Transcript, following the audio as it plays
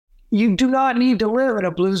you do not need to live in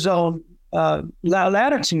a blue zone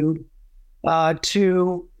latitude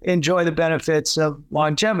to enjoy the benefits of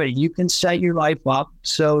longevity. You can set your life up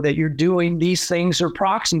so that you're doing these things or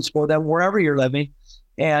proxies for them wherever you're living.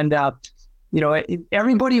 And,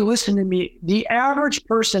 everybody listening to me, the average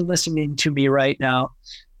person listening to me right now,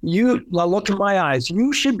 look in my eyes,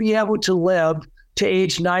 you should be able to live to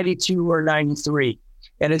age 92 or 93.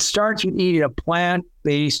 And it starts with eating a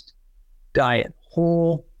plant-based diet,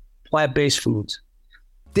 whole plant-based foods.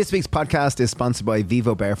 This week's podcast is sponsored by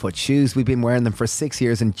Vivo Barefoot shoes. We've been wearing them for 6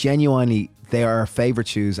 years and genuinely they are our favourite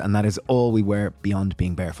shoes, and that is all we wear beyond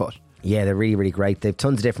being barefoot. Yeah, they're really, really great. They have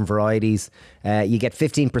tons of different varieties. You get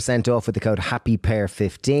 15% off with the code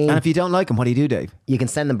HAPPYPAIR15. And if you don't like them, what do you do, Dave? You can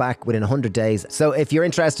send them back within 100 days. So if you're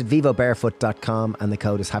interested, vivobarefoot.com, and the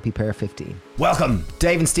code is HAPPYPAIR15. Welcome,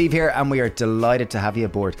 Dave and Steve here, and we are delighted to have you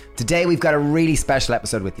aboard. Today we've got a really special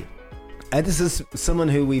episode with you. This is someone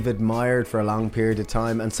who we've admired for a long period of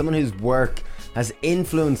time, and someone whose work has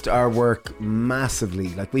influenced our work massively.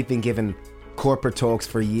 Like, we've been given corporate talks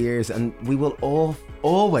for years, and we will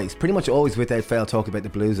pretty much always without fail talk about the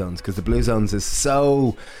blue zones, because the blue zones is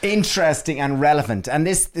so interesting and relevant. And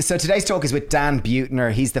so today's talk is with Dan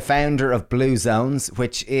Buettner. He's the founder of Blue Zones,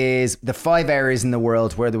 which is the 5 areas in the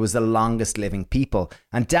world where there was the longest living people.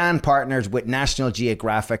 And Dan partnered with National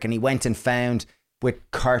Geographic, and he went and found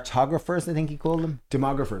with cartographers, I think he called them.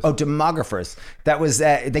 Demographers. Oh, demographers. That was,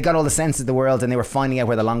 they got all the census of the world, and they were finding out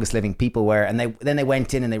where the longest living people were. And then they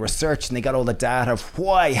went in and they researched and they got all the data of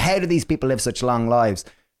how do these people live such long lives?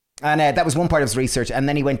 And that was one part of his research. And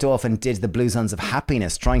then he went off and did the blue zones of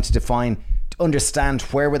happiness, trying to understand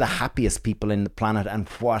where were the happiest people in the planet and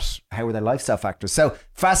how were their lifestyle factors. So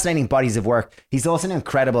fascinating bodies of work. He's also an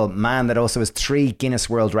incredible man that also has 3 Guinness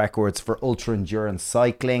World Records for ultra endurance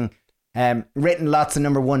cycling. Written lots of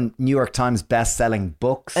 #1 New York Times best-selling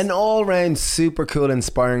books. An all-round super cool,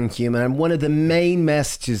 inspiring human. And one of the main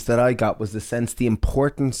messages that I got was the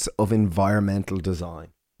importance of environmental design.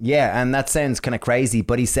 Yeah, and that sounds kind of crazy,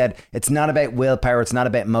 but he said it's not about willpower, it's not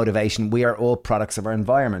about motivation. We are all products of our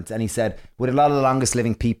environment. And he said with a lot of the longest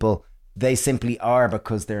living people, they simply are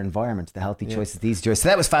because their environment, the healthy choices, these choices. So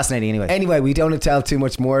that was fascinating anyway. Anyway, we don't want to tell too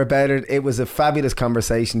much more about it. It was a fabulous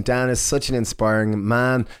conversation. Dan is such an inspiring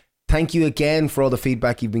man. Thank you again for all the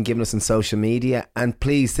feedback you've been giving us on social media. And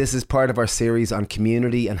please, this is part of our series on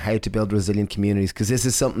community and how to build resilient communities, because this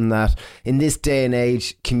is something that in this day and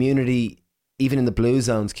age, community, even in the blue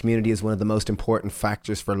zones, community is one of the most important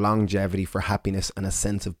factors for longevity, for happiness and a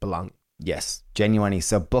sense of belonging. Yes, genuinely.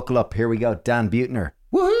 So buckle up. Here we go. Dan Buettner.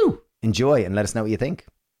 Woohoo! Enjoy and let us know what you think.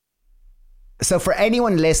 So for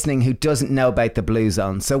anyone listening who doesn't know about the blue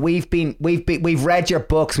zone, so we've read your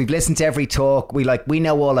books, we've listened to every talk, we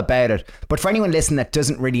know all about it. But for anyone listening that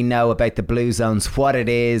doesn't really know about the blue zones, what it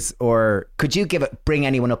is, or could you bring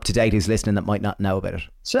anyone up to date who's listening that might not know about it?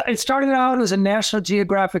 So it started out as a National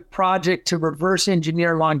Geographic project to reverse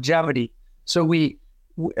engineer longevity. So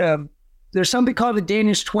there's something called the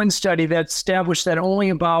Danish twin study that established that only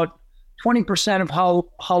about 20% of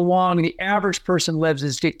how long the average person lives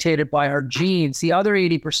is dictated by our genes. The other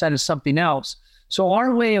 80% is something else. So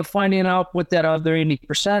our way of finding out what that other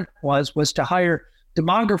 80% was to hire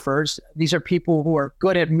demographers. These are people who are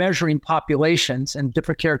good at measuring populations and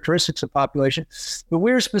different characteristics of population. But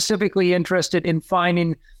we're specifically interested in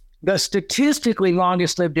finding the statistically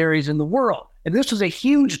longest lived areas in the world. And this was a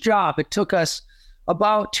huge job. It took us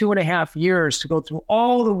about 2.5 years to go through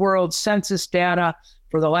all the world's census data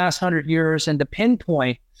for the last 100 years and to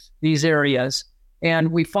pinpoint these areas.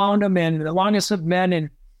 And we found them in the longest lived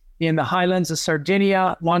men in the highlands of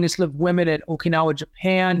Sardinia, longest lived women in Okinawa,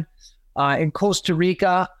 Japan, in Costa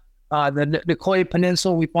Rica, the Nicoya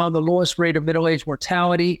Peninsula, we found the lowest rate of middle-aged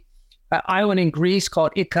mortality. An island in Greece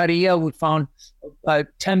called Ikaria, we found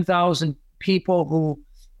 10,000 people who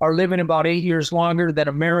are living about 8 years longer than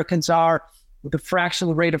Americans are, with a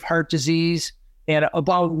fractional rate of heart disease, and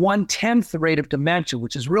about 1/10 the rate of dementia,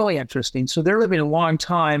 which is really interesting. So they're living a long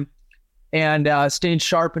time and staying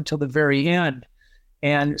sharp until the very end.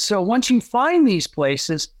 And so once you find these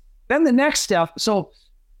places, then the next step,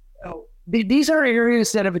 these are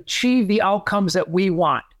areas that have achieved the outcomes that we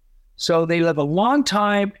want. So they live a long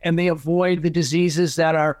time and they avoid the diseases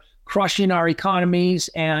that are crushing our economies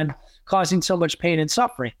and causing so much pain and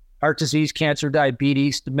suffering. Heart disease, cancer,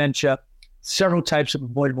 diabetes, dementia, several types of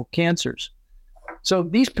avoidable cancers. So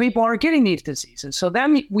these people aren't getting these diseases. So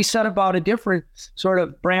then we set about a different sort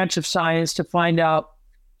of branch of science to find out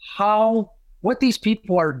what these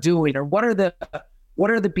people are doing, or what are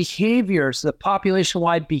the behaviors, the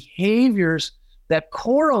population-wide behaviors that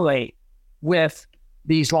correlate with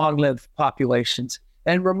these long-lived populations.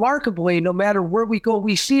 And remarkably, no matter where we go,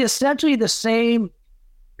 we see essentially the same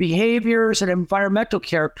behaviors and environmental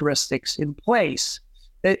characteristics in place.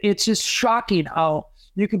 It's just shocking how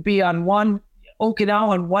you could be on Okinawa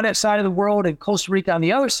on one side of the world and Costa Rica on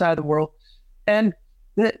the other side of the world, and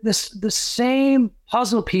the same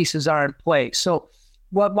puzzle pieces are in place. So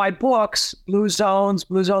what my books, Blue Zones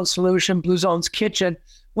Solution, Blue Zones Kitchen,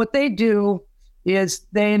 what they do is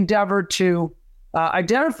they endeavor to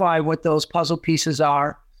identify what those puzzle pieces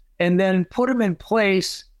are and then put them in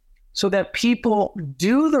place so that people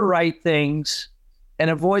do the right things and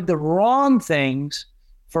avoid the wrong things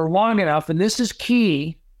for long enough. And this is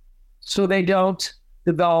key, so they don't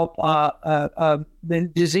develop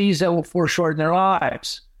the disease that will foreshorten their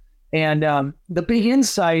lives. And the big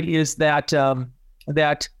insight is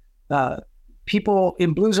that people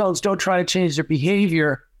in blue zones don't try to change their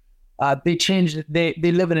behavior. They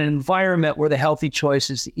live in an environment where the healthy choice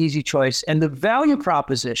is the easy choice. And the value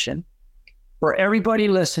proposition for everybody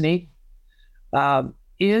listening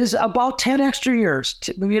is about 10 extra years.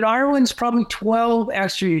 Ireland's probably 12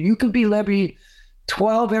 extra years. You could be living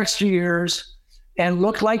 12 extra years and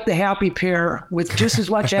look like the happy pair with just as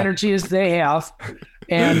much energy as they have.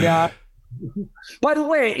 And by the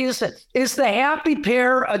way, is the happy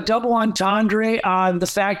pair a double entendre on the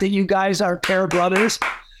fact that you guys are pair brothers?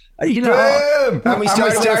 You know, and we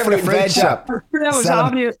started a veg shop. That was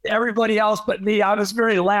obvious to everybody else but me. I was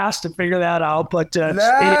very last to figure that out. But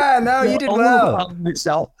you did well.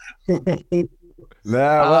 Myself.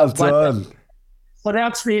 Well done. But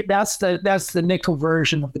that's the nickel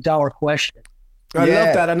version of the dollar question. I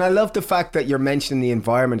love that. And I love the fact that you're mentioning the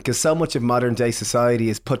environment, because so much of modern day society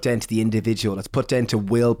is put down to the individual. It's put down to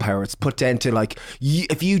willpower. It's put down to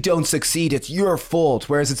if you don't succeed, it's your fault.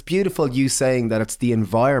 Whereas it's beautiful you saying that it's the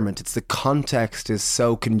environment. It's the context is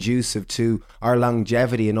so conducive to our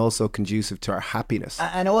longevity and also conducive to our happiness.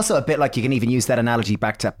 And also a bit like you can even use that analogy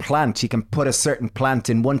back to plants. You can put a certain plant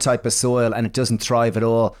in one type of soil and it doesn't thrive at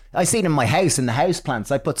all. I see it in my house, in the house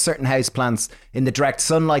plants. I put certain house plants in the direct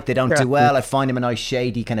sunlight. They don't do well. I find them a nice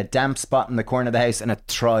shady kind of damp spot in the corner of the house and it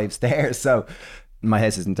thrives there. So my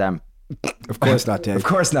house isn't damp. Of course not, Dave. Of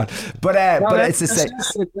course not. But it's the same.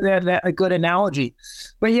 A good analogy.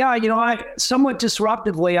 But yeah, I somewhat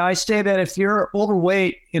disruptively, I say that if you're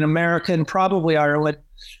overweight in America and probably Ireland,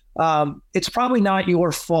 it's probably not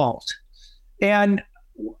your fault. And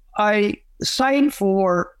I cite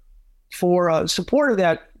for support of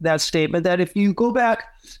that statement that if you go back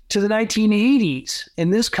to the 1980s in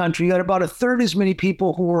this country, you had about a third as many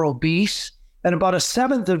people who were obese and about a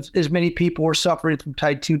seventh of as many people were suffering from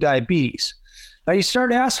type 2 diabetes. Now you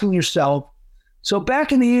start asking yourself, so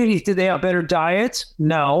back in the 80s, did they have better diets?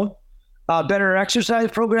 No. Better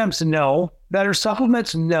exercise programs? No. Better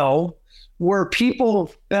supplements? No. Were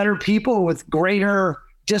people better people with greater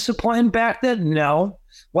discipline back then? No.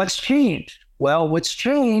 What's changed? Well, what's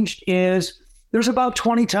changed is there's about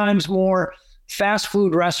 20 times more fast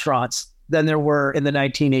food restaurants than there were in the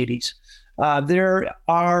 1980s. There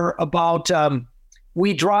are about,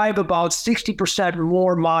 we drive about 60%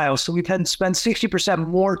 more miles. So we've had to spend 60%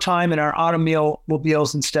 more time in our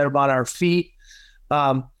automobiles instead of on our feet.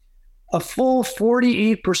 A full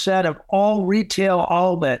 48% of all retail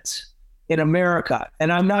outlets in America,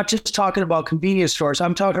 and I'm not just talking about convenience stores,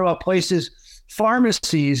 I'm talking about places,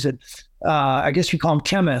 pharmacies, and I guess you call them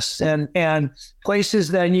chemists, and places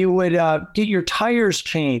that you would get your tires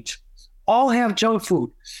changed, all have junk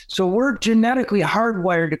food. So we're genetically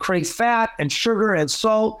hardwired to crave fat and sugar and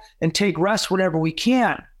salt and take rest whenever we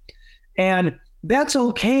can. And that's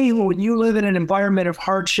okay when you live in an environment of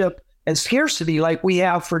hardship and scarcity like we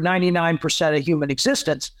have for 99% of human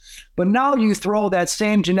existence. But now you throw that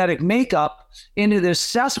same genetic makeup into this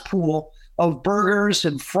cesspool of burgers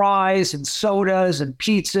and fries and sodas and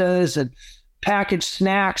pizzas and packaged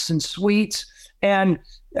snacks and sweets. And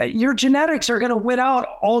your genetics are going to win out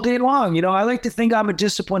all day long. I like to think I'm a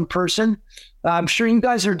disciplined person. I'm sure you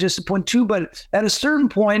guys are disciplined too, but at a certain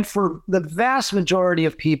point for the vast majority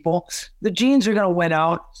of people, the genes are going to win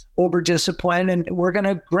out over discipline, and we're going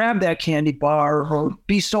to grab that candy bar or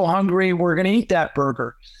be so hungry we're going to eat that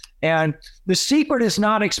burger. And the secret is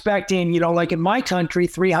not expecting, like in my country,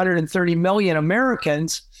 330 million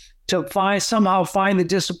Americans to somehow find the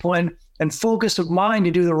discipline and focus of mind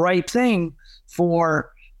to do the right thing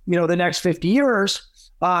for, the next 50 years.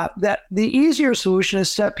 That the easier solution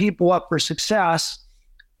is set people up for success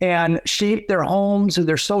and shape their homes and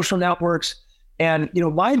their social networks. And,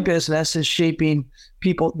 my business is shaping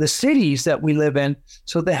people, the cities that we live in.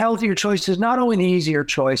 So the healthier choice is not only the easier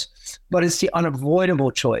choice, but it's the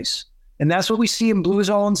unavoidable choice. And that's what we see in blue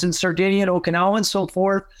zones in Sardinia and Okinawa and so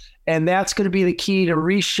forth. And that's going to be the key to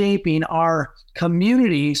reshaping our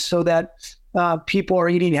communities so that people are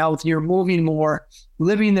eating healthier, moving more,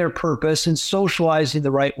 living their purpose, and socializing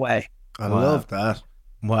the right way. I love that.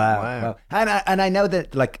 Wow. And I know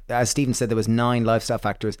that, like, as Stephen said, there was 9 lifestyle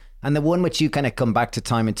factors. And the one which you kind of come back to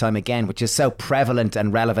time and time again, which is so prevalent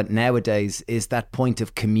and relevant nowadays, is that point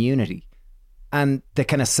of community and the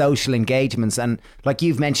kind of social engagements. And like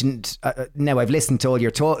you've mentioned, now I've listened to all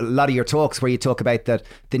your a lot of your talks where you talk about that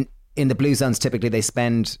in the Blue Zones, typically they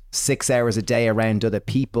spend 6 hours a day around other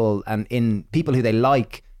people and in people who they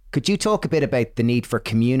like. Could you talk a bit about the need for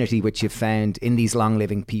community, which you've found in these long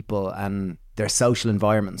living people and their social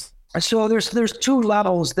environments? So there's 2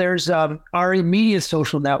 levels. There's our immediate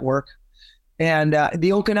social network, and the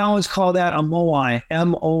Okinawans call that a moai,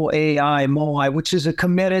 M-O-A-I, moai, which is a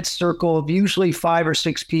committed circle of usually 5 or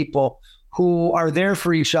 6 people who are there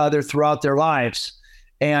for each other throughout their lives.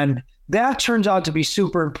 And that turns out to be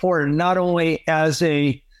super important, not only as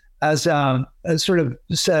a sort of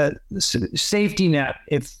safety net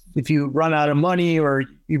if you run out of money or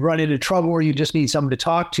you run into trouble or you just need someone to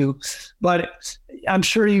talk to. But I'm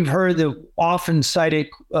sure you've heard the often cited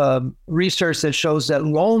research that shows that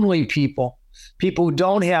lonely people who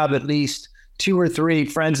don't have at least 2 or 3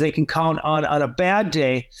 friends they can count on a bad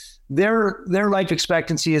day, their life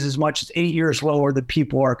expectancy is as much as 8 years lower than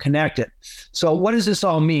people who are connected. So what does this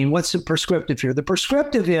all mean? What's the prescriptive here? The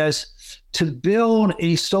prescriptive is to build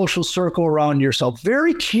a social circle around yourself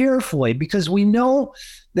very carefully, because we know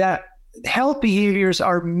that health behaviors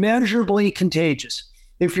are measurably contagious.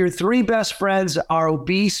 If your 3 best friends are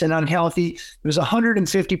obese and unhealthy, there's a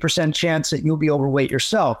 150% chance that you'll be overweight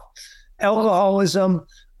yourself. Alcoholism,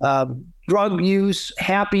 drug use,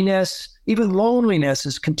 happiness, even loneliness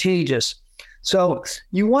is contagious. So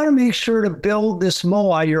you want to make sure to build this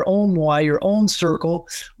moai, your own circle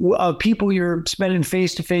of people you're spending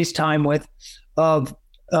face-to-face time with, of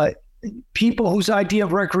people whose idea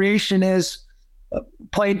of recreation is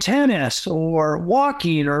playing tennis or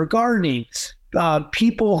walking or gardening,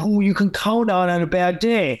 people who you can count on a bad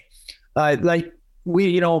day. Like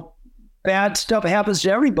bad stuff happens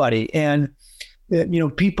to everybody. And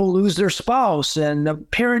people lose their spouse, and a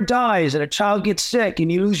parent dies, and a child gets sick,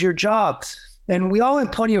 and you lose your job. And we all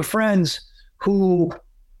have plenty of friends who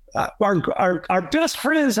are best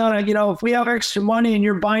friends on if we have extra money and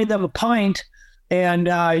you're buying them a pint and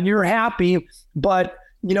you're happy, but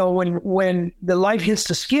when the life hits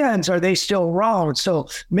the skins, are they still around? So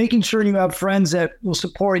making sure you have friends that will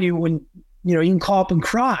support you when, you can call up and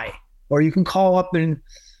cry, or you can call up and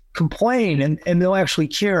complain and they'll actually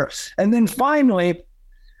care. And then finally,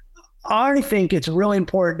 I think it's really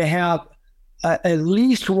important to have at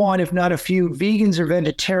least one, if not a few, vegans or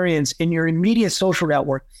vegetarians in your immediate social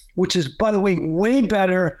network, which is, by the way, way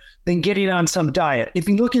better than getting on some diet. If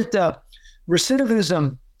you look at the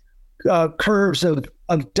recidivism curves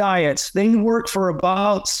of diets, they work for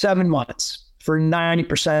about 7 months for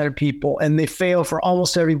 90% of people, and they fail for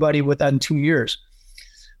almost everybody within 2 years.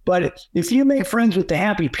 But if you make friends with the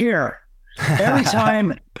happy pair, every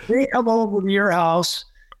time they come over to your house,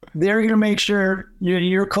 they're going to make sure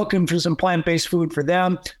you're cooking for some plant-based food for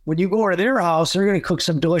them. When you go to their house, they're going to cook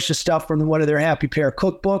some delicious stuff from one of their happy pair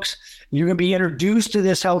cookbooks. You're going to be introduced to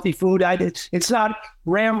this healthy food. It's not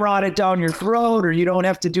ramrodded down your throat, or you don't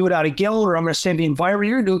have to do it out of guilt, or I'm going to say the environment.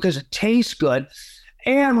 You're going to do it because it tastes good.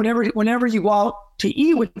 And whenever you go out to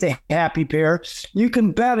eat with the happy pair, you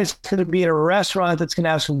can bet it's going to be at a restaurant that's going to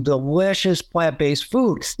have some delicious plant-based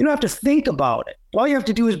food. You don't have to think about it. All you have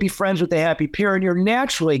to do is be friends with the happy pair, and you're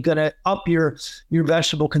naturally going to up your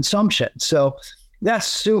vegetable consumption. So that's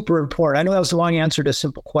super important. I know that was a long answer to a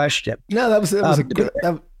simple question. No,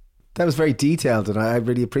 that was very detailed, and I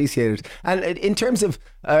really appreciate it. And in terms of,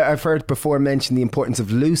 I've heard before mention the importance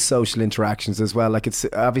of loose social interactions as well. Like, it's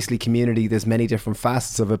obviously community, there's many different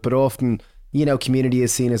facets of it, but often, community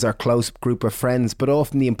is seen as our close group of friends, but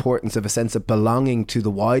often the importance of a sense of belonging to the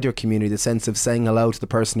wider community, the sense of saying hello to the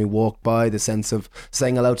person who walked by, the sense of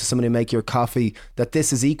saying hello to someone who make your coffee, that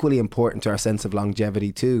this is equally important to our sense of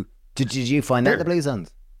longevity too. Did you find that in the Blue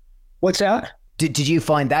Zones? What's that? Did you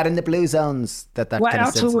find that in the Blue Zones? That well, kind of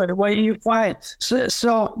absolutely. What you find,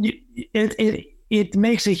 it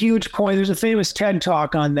makes a huge point. There's a famous TED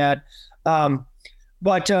talk on that,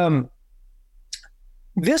 but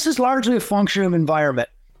this is largely a function of environment.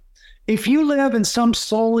 If you live in some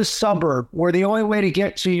soulless suburb where the only way to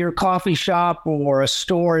get to your coffee shop or a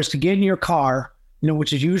store is to get in your car,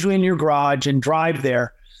 which is usually in your garage, and drive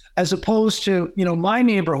there, as opposed to, my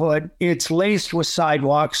neighborhood, it's laced with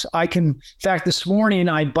sidewalks. In fact, this morning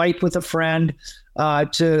I biked with a friend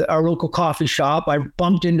to our local coffee shop. I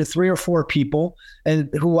bumped into 3 or 4 people and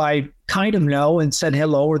who I kind of know and said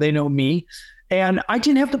hello, or they know me. And I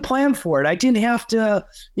didn't have to plan for it. I didn't have to,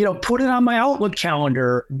 put it on my Outlook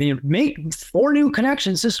calendar, make 4 new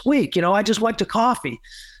connections this week. I just went to coffee.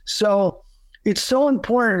 So it's so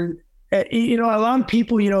important. A lot of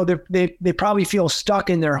people, they probably feel stuck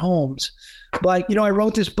in their homes. But, I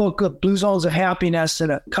wrote this book, Blue Zones of Happiness,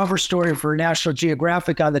 and a cover story for National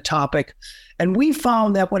Geographic on the topic. And we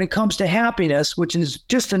found that when it comes to happiness, which is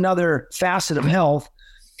just another facet of health,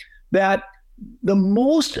 that the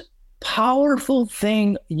most powerful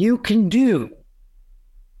thing you can do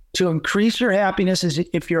to increase your happiness is,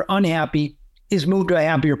 if you're unhappy, is move to a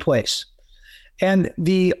happier place. And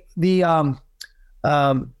the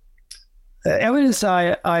evidence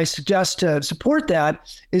I suggest to support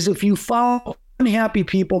that is if you follow unhappy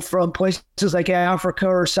people from places like Africa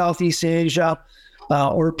or Southeast Asia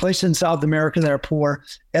or places in South America that are poor,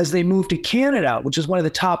 as they move to Canada, which is one of the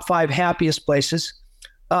top 5 happiest places,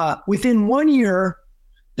 within 1 year,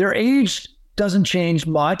 their age doesn't change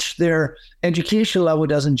much. Their education level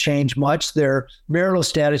doesn't change much. Their marital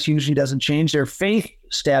status usually doesn't change. Their faith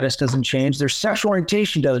status doesn't change. Their sexual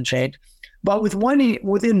orientation doesn't change. But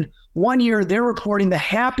within 1 year, they're reporting the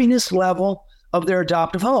happiness level of their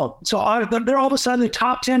adoptive home. So they're all of a sudden the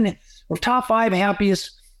top 10 or top 5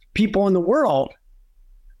 happiest people in the world.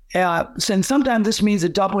 And sometimes this means a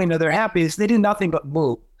doubling of their happiness. They did nothing but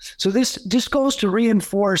move. So this just goes to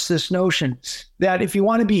reinforce this notion that if you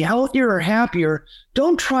want to be healthier or happier,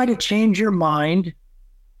 don't try to change your mind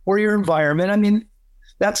or your environment. I mean,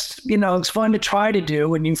 that's, it's fun to try to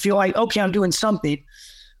do and you feel like, okay, I'm doing something.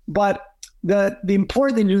 But the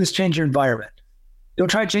important thing to do is change your environment. Don't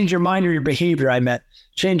try to change your mind or your behavior,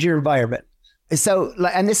 change your environment. So,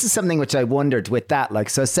 and this is something which I wondered with that,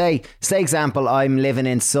 so say example, I'm living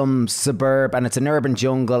in some suburb and it's an urban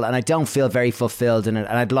jungle and I don't feel very fulfilled in it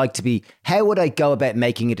and I'd like to be, how would I go about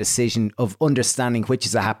making a decision of understanding which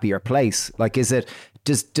is a happier place?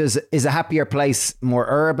 Is a happier place more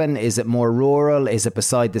urban? Is it more rural? Is it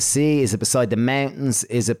beside the sea? Is it beside the mountains?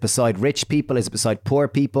 Is it beside rich people? Is it beside poor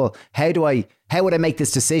people? How would I make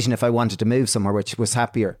this decision if I wanted to move somewhere which was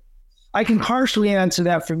happier? I can partially answer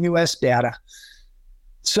that from U.S. data.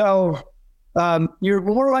 So you're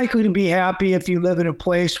more likely to be happy if you live in a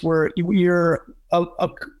place where you're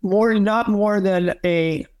not more than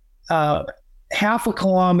a half a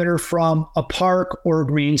kilometer from a park or a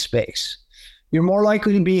green space. You're more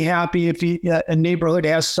likely to be happy if a neighborhood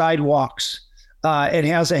has sidewalks, it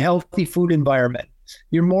has a healthy food environment.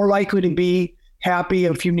 You're more likely to be happy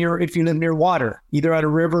if you live near water, either at a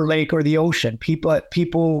river, lake, or the ocean.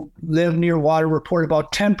 People live near water report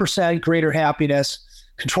about 10% greater happiness,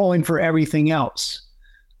 controlling for everything else.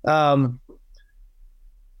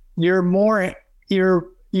 You're more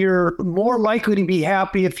likely to be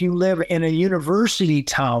happy if you live in a university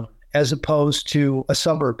town as opposed to a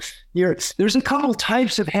suburb. There's a couple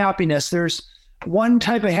types of happiness. There's one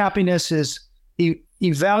type of happiness is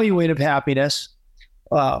evaluative happiness.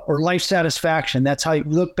 Or life satisfaction. That's how you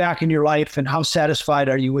look back in your life and how satisfied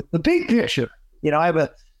are you with the big picture. I have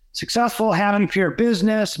a successful, happy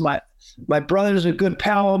business. My brother's a good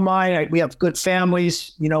pal of mine. We have good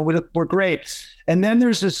families. We're great. And then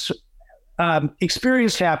there's this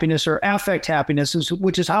experienced happiness or affect happiness,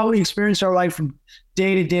 which is how we experience our life from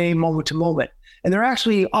day to day, moment to moment. And they're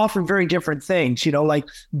actually often very different things. Like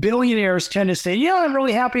billionaires tend to say, yeah, I'm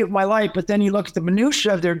really happy with my life. But then you look at the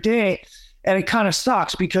minutia of their day, and it kind of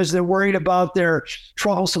sucks because they're worried about their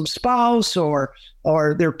troublesome spouse or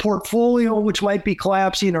their portfolio, which might be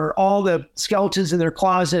collapsing, or all the skeletons in their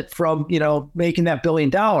closet from, making that $1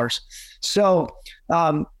 billion. So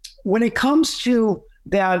when it comes to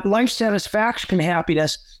that life satisfaction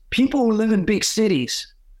happiness, people who live in big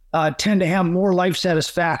cities tend to have more life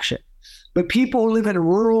satisfaction. But people who live in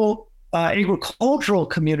rural agricultural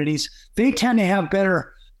communities, they tend to have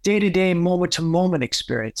better day-to-day, moment-to-moment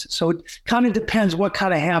experiences. So it kind of depends what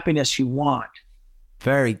kind of happiness you want.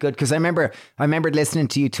 Very good, because I remember listening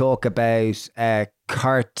to you talk about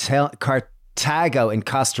Cartago in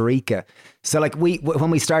Costa Rica. So when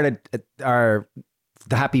we started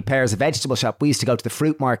the Happy Pears, a vegetable shop, we used to go to the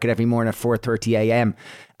fruit market every morning at 4:30 a.m.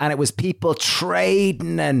 and it was people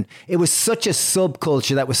trading, and it was such a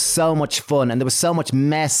subculture that was so much fun, and there was so much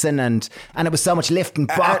messing, and it was so much lifting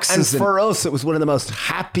boxes. And for us, it was one of the most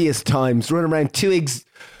happiest times, running around two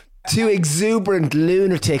exuberant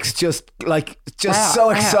lunatics, so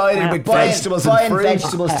excited with vegetables and fruit.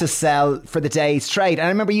 Vegetables to sell for the day's trade. And I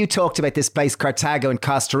remember you talked about this place, Cartago in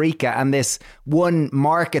Costa Rica, and this one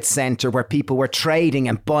market center where people were trading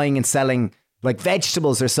and buying and selling like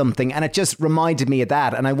vegetables or something. And it just reminded me of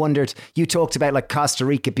that. And I wondered, you talked about like Costa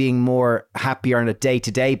Rica being more happier on a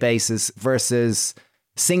day-to-day basis versus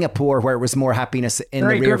Singapore, where it was more happiness in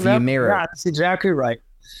the rear view mirror. Yeah, that's exactly right.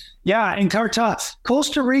 Yeah, and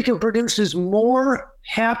Costa Rica produces more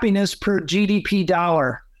happiness per GDP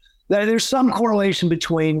dollar. There's some correlation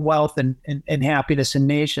between wealth and happiness in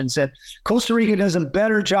nations. That Costa Rica does a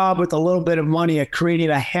better job with a little bit of money at creating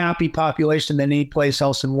a happy population than any place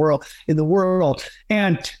else in the world.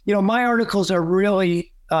 And my articles are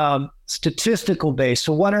really statistical based.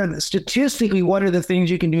 So statistically, what are the things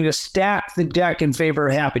you can do to stack the deck in favor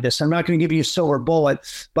of happiness? I'm not going to give you a silver bullet,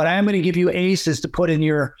 but I am going to give you aces to put in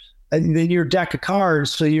your deck of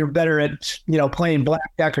cards, so you're better at playing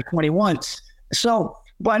blackjack or 21. So.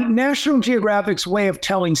 But National Geographic's way of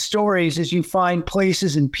telling stories is you find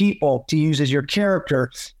places and people to use as your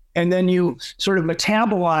character, and then you sort of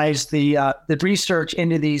metabolize the research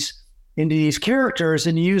into these characters,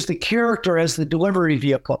 and use the character as the delivery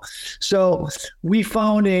vehicle. So we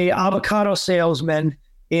found a avocado salesman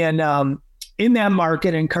in that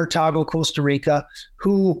market in Cartago, Costa Rica,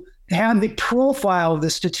 who had the profile of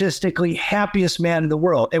the statistically happiest man in the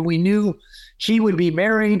world, and we knew he would be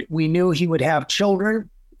married. We knew he would have children.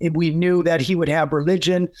 We knew that he would have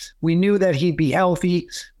religion. We knew that he'd be healthy.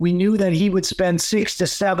 We knew that he would spend 6 to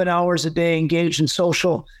 7 hours a day engaged in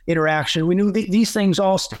social interaction. We knew these things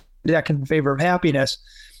all stack in favor of happiness.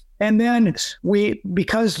 And then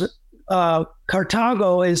because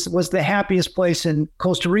Cartago was the happiest place in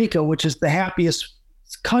Costa Rica, which is the happiest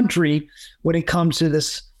country when it comes to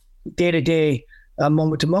this day-to-day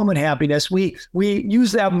moment-to-moment happiness, we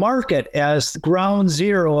use that market as ground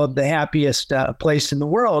zero of the happiest place in the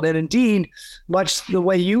world. And indeed, much the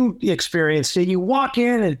way you experienced it, you walk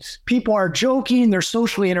in and people are joking, they're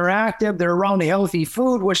socially interactive, they're around healthy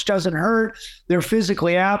food, which doesn't hurt, they're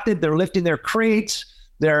physically active, they're lifting their crates,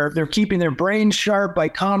 they're keeping their brains sharp by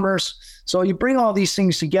commerce. So you bring all these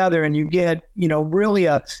things together and you get, really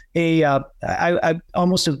a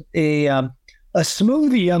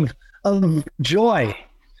smoothie of joy,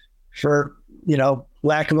 for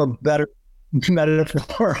lack of a better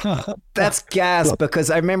metaphor. That's gas, because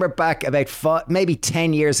I remember back about maybe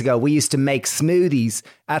 10 years ago, we used to make smoothies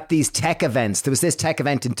at these tech events. There was this tech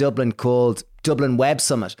event in Dublin called Dublin Web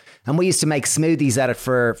Summit, and we used to make smoothies at it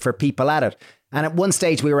for people at it. And at one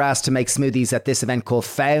stage we were asked to make smoothies at this event called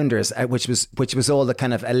Founders, which was all the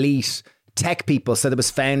kind of elite tech people. So there was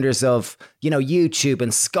founders of, YouTube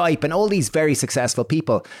and Skype and all these very successful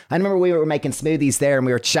people. I remember we were making smoothies there and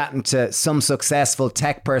we were chatting to some successful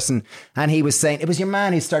tech person, and he was saying, it was your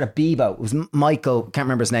man who started Bebo. It was Michael, can't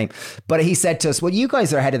remember his name. But he said to us, well, you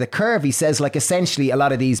guys are ahead of the curve. He says, like, essentially a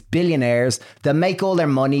lot of these billionaires, they'll make all their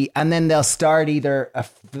money and then they'll start either a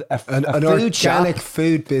an food organic shop.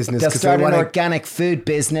 Food business. They'll start an organic food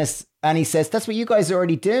business. And he says, that's what you guys are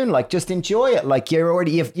already doing. Like, just enjoy it. Like,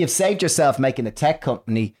 you've saved yourself making a tech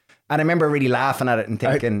company. And I remember really laughing at it and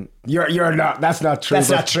thinking, you're not, that's not true. That's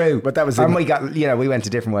not true. But that was, and we went a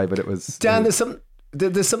different way, but it was. Dan, there's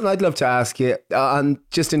something I'd love to ask you on,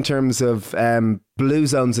 just in terms of blue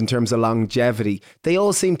zones, in terms of longevity. They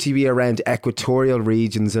all seem to be around equatorial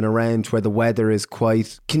regions and around where the weather is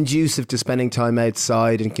quite conducive to spending time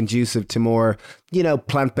outside and conducive to more,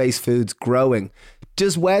 plant-based foods growing.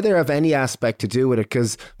 Does weather have any aspect to do with it?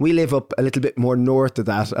 Because we live up a little bit more north of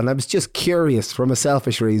that, and I was just curious from a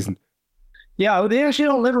selfish reason. Yeah, they actually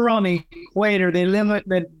don't live around the equator. They live at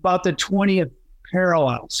about the 20th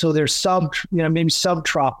parallel, so they're maybe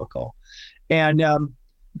subtropical. And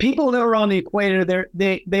people live around the equator.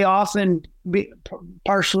 They often,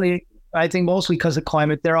 partially, I think mostly because of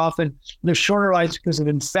climate, they're shorter lives because of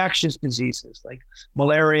infectious diseases like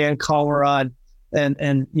malaria and cholera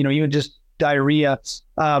and even just diarrhea.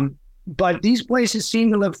 But these places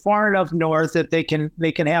seem to live far enough north that they can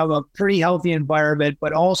have a pretty healthy environment,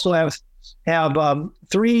 but also have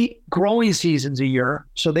 3 growing seasons a year.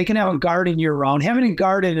 So they can have a garden year round. Having a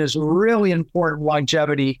garden is really important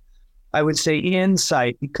longevity, I would say,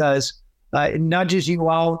 insight, because it nudges you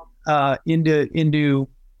out into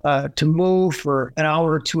to move for an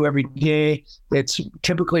hour or two every day. It's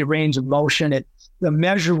typically range of motion. It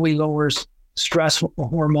immeasurably lowers stress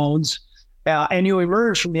hormones. And you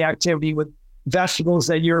emerge from the activity with vegetables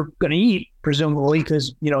that you're going to eat, presumably,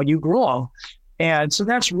 because, you grew them. And so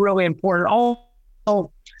that's really important.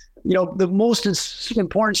 Also, the most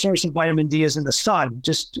important source of vitamin D is in the sun,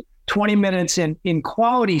 just 20 minutes in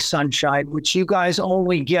quality sunshine, which you guys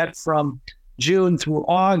only get from June through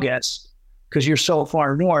August because you're so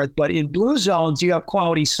far north. But in blue zones, you have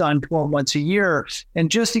quality sun 12 months a year. And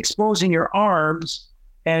just exposing your arms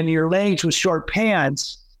and your legs with short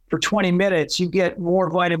pants for 20 minutes, you get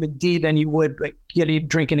more vitamin D than you would like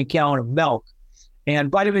drinking a gallon of milk.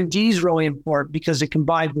 And vitamin D is really important because it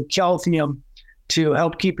combines with calcium to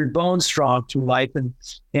help keep your bones strong through life.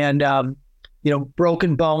 And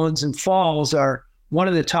broken bones and falls are one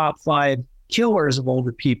of the top 5 killers of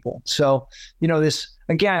older people. So,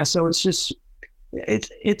 so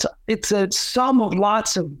it's a sum of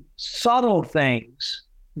lots of subtle things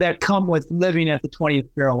that come with living at the 20th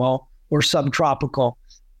parallel or subtropical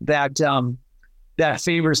that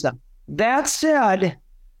favors them. That said,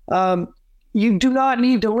 you do not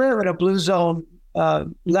need to live in a blue zone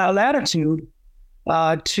latitude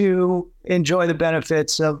to enjoy the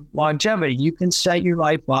benefits of longevity. You can set your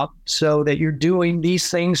life up so that you're doing these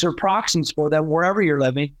things or proxies for them wherever you're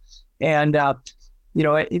living. And,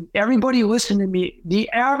 everybody listening to me, the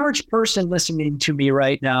average person listening to me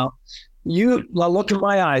right now, look in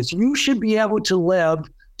my eyes, you should be able to live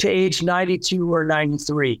to age 92 or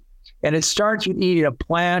 93. And it starts with eating a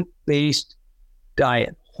plant-based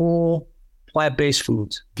diet, whole plant-based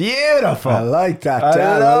foods. Beautiful. I like that,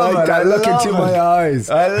 Dad. I like that. Look into my eyes.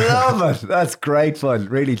 I love it. That's great fun.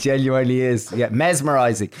 Really genuinely is. Yeah,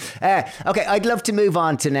 mesmerizing. Okay, I'd love to move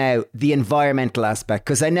on to now the environmental aspect,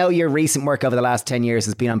 because I know your recent work over the last 10 years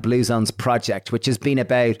has been on Blue Zones Project, which has been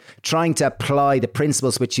about trying to apply the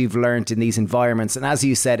principles which you've learned in these environments. And as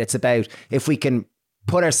you said, it's about if we can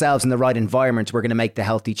put ourselves in the right environment, we're going to make the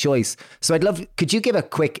healthy choice. So could you give a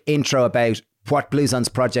quick intro about what Blue Zones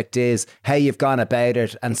Project is, how you've gone about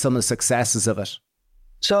it, and some of the successes of it?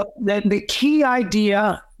 So the key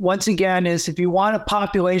idea, once again, is if you want a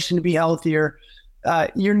population to be healthier,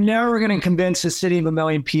 you're never going to convince a city of 1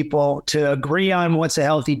 million people to agree on what's a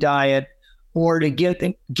healthy diet or to get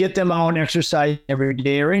them out and exercise every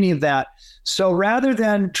day or any of that. So rather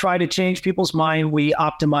than try to change people's mind, we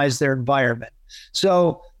optimize their environment.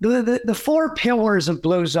 So the 4 pillars of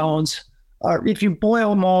Blue Zones, if you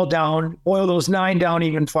boil them all down, boil those 9 down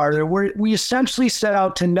even farther, we essentially set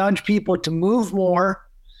out to nudge people to move more,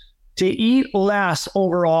 to eat less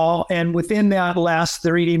overall, and within that less,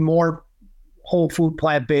 they're eating more whole food,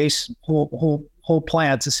 plant-based, whole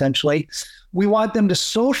plants, essentially. We want them to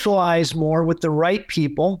socialize more with the right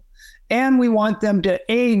people, and we want them to,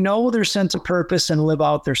 know their sense of purpose and live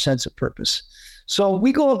out their sense of purpose. So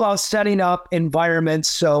we go about setting up environments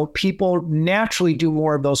so people naturally do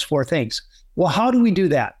more of those 4 things. Well, how do we do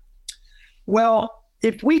that? Well,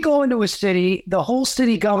 if we go into a city, the whole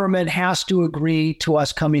city government has to agree to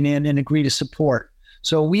us coming in and agree to support.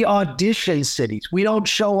 So we audition cities. We don't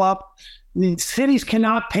show up. The cities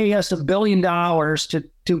cannot pay us $1 billion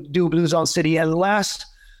to do Blue Zone City unless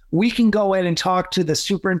we can go in and talk to the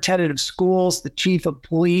superintendent of schools, the chief of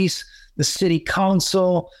police, the city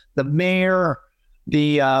council, the mayor,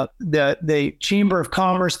 the Chamber of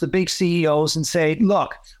Commerce, the big CEOs, and say,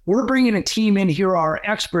 look, we're bringing a team in here, are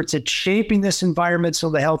experts at shaping this environment so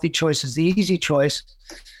the healthy choice is the easy choice.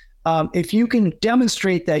 If you can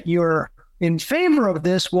demonstrate that you're in favor of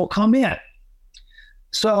this, we'll come in.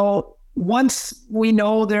 So once we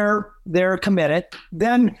know they're committed,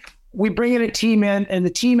 then we bring in a team in, and the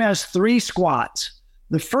team has 3 squads.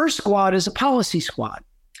 The first squad is a policy squad.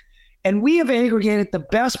 And we have aggregated the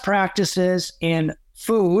best practices in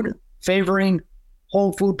food, favoring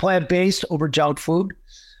whole food, plant-based over junk food.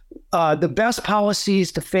 The best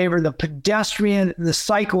policies to favor the pedestrian, the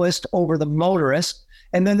cyclist over the motorist,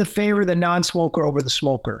 and then to favor the non-smoker over the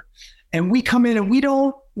smoker. And we come in and we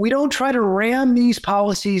don't try to ram these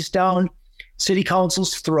policies down city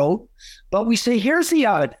council's throat, but we say, here's the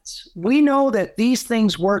evidence. We know that these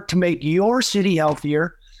things work to make your city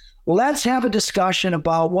healthier. Let's have a discussion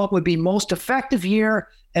about what would be most effective here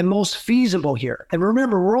and most feasible here. And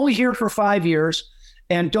remember, we're only here for 5 years,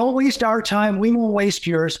 and don't waste our time. We won't waste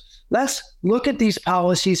yours. Let's look at these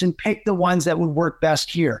policies and pick the ones that would work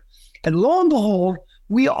best here. And lo and behold,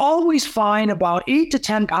 we always find about 8 to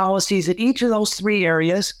 10 policies in each of those 3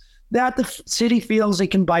 areas that the city feels they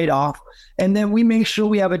can bite off. And then we make sure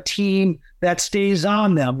we have a team that stays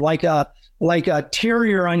on them, like a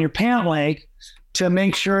terrier on your pant leg, to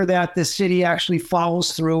make sure that the city actually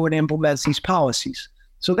follows through and implements these policies.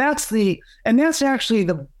 So that's actually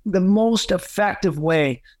the most effective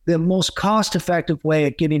way, the most cost-effective way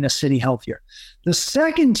at getting a city healthier. The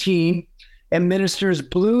second team administers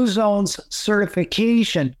Blue Zones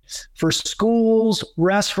certification for schools,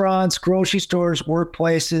 restaurants, grocery stores,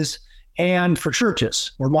 workplaces, and for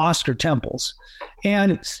churches or mosques or temples.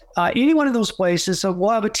 And any one of those places, so we'll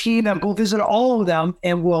have a team that will visit all of them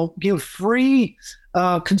and will give free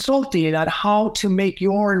consulting on how to make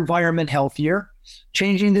your environment healthier,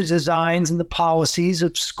 changing the designs and the policies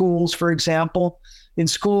of schools, for example, In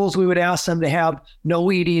schools, we would ask them to have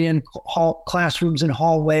no eating in classrooms and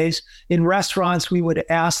hallways. In restaurants, we would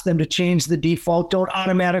ask them to change the default. Don't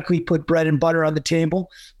automatically put bread and butter on the table,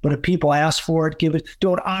 but if people ask for it, give it.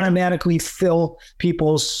 Don't automatically fill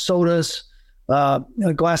people's sodas, a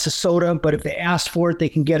glass of soda, but if they ask for it, they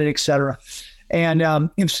can get it, etc. And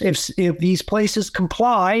if these places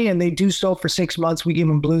comply and they do so for 6 months, we give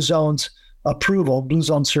them Blue Zone's approval, Blue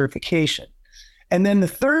Zone certification. And then the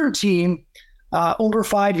third team, over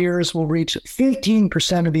 5 years, will reach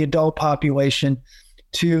 15% of the adult population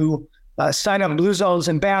to sign up Blue Zone's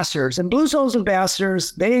ambassadors. And Blue Zone's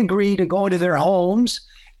ambassadors, they agree to go into their homes,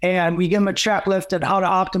 and we give them a checklist on how to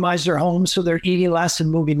optimize their homes so they're eating less and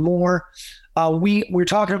moving more. We're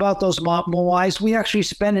talking about those moais. We actually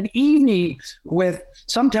spend an evening with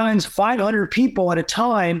sometimes 500 people at a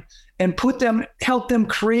time and help them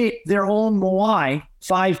create their own moai.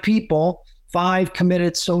 5 people, 5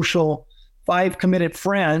 committed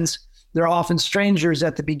friends. They're often strangers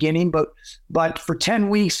at the beginning, but for 10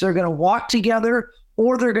 weeks, they're going to walk together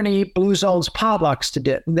or they're going to eat Blue Zone's potlucks to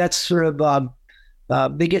dip. That's sort of,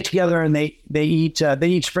 they get together and they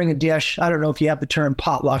each bring a dish. I don't know if you have the term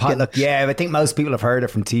potluck. Potluck, yeah. I think most people have heard it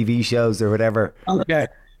from TV shows or whatever. Okay.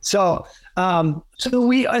 So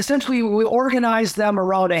we essentially organize them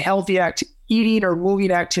around a healthy eating or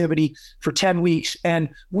moving activity for 10 weeks. And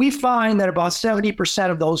we find that about 70%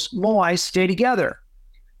 of those moais stay together.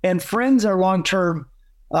 And friends are long-term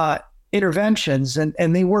interventions,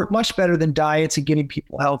 and they work much better than diets and getting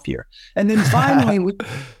people healthier. And then finally,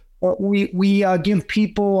 we give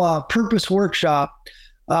people a purpose workshop.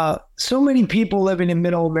 So many people living in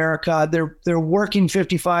middle America, they're working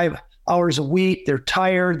 55 hours a week. They're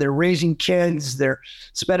tired. They're raising kids. They're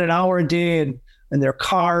spending an hour a day in their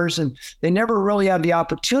cars, and they never really have the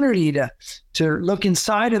opportunity to look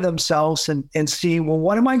inside of themselves and see, well,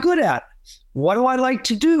 what am I good at? What do I like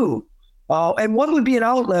to do? And what would be an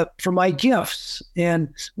outlet for my gifts?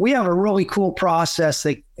 And we have a really cool process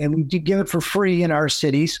and we give it for free in our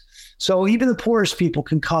cities. So even the poorest people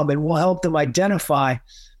can come, and we'll help them identify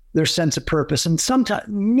their sense of purpose. And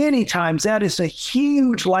many times that is a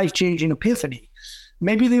huge life-changing epiphany.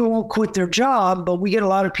 Maybe they won't quit their job, but we get a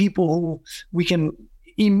lot of people who we can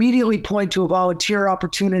immediately point to a volunteer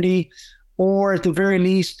opportunity, or at the very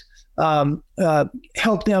least,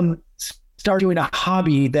 help them start doing a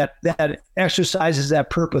hobby that exercises that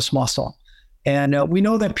purpose muscle. And we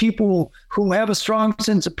know that people who have a strong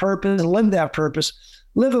sense of purpose and live that purpose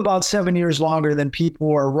live about 7 years longer than people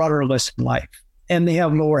who are rudderless in life, and they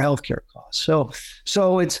have lower healthcare costs.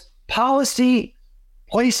 So it's policy,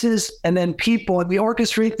 places, and then people, and we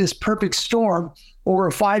orchestrate this perfect storm over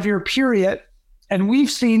a 5-year period. And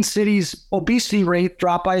we've seen cities' obesity rate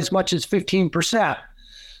drop by as much as 15%.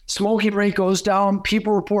 Smoking rate goes down.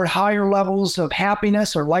 People report higher levels of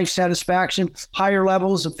happiness or life satisfaction, higher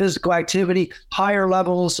levels of physical activity, higher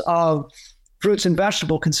levels of fruits and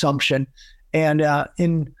vegetable consumption. And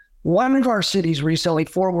in one of our cities recently,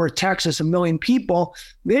 Fort Worth, Texas, 1 million people,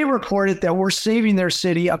 they reported that we're saving their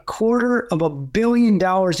city $250 million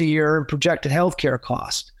a year in projected healthcare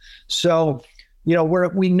costs. So,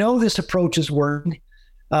 we know this approach is working.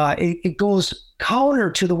 It goes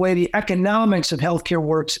counter to the way the economics of healthcare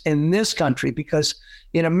works in this country, because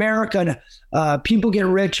in America, people get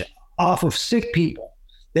rich off of sick people.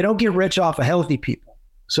 They don't get rich off of healthy people.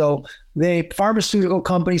 So pharmaceutical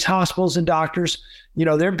companies, hospitals, and doctors,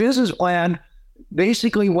 their business plan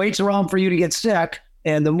basically waits around for you to get sick.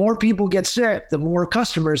 And the more people get sick, the more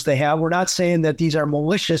customers they have. We're not saying that these are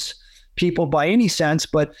malicious people by any sense,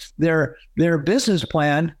 but their business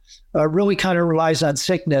plan really kind of relies on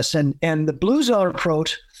sickness. And the Blue Zone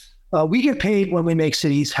approach, we get paid when we make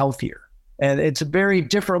cities healthier. And it's a very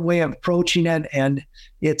different way of approaching it. And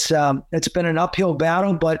it's been an uphill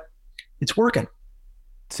battle, but it's working.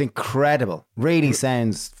 It's incredible. Really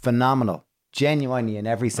sounds phenomenal. Genuinely in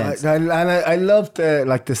every sense. I love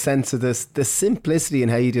the sense of this, the simplicity in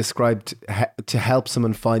how you described to help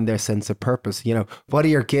someone find their sense of purpose. What are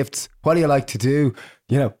your gifts? What do you like to do?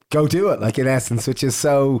 Go do it, like in essence, which is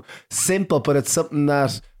so simple, but it's something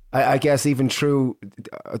that I guess even through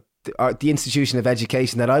the institution of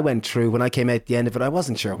education that I went through, when I came out at the end of it, I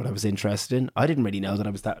wasn't sure what I was interested in. I didn't really know that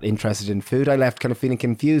I was that interested in food. I left kind of feeling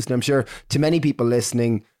confused. And I'm sure to many people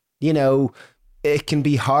listening, it can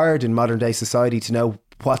be hard in modern day society to know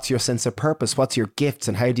what's your sense of purpose, what's your gifts,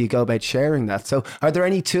 and how do you go about sharing that. So are there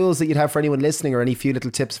any tools that you'd have for anyone listening, or any few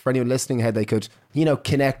little tips for anyone listening, how they could,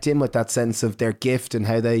 connect in with that sense of their gift and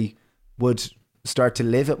how they would start to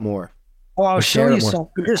live it more? Well, I'll show you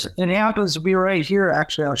something. It happens to be right here.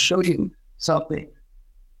 Actually, I'll show you something.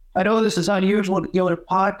 I know this is unusual to do in a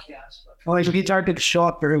podcast. It's hard to show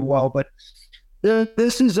up very well, but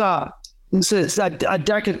this is a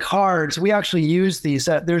deck of cards. We actually use these.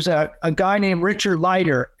 There's a guy named Richard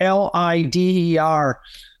Leider, Lider,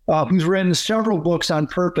 who's written several books on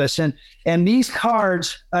purpose. And these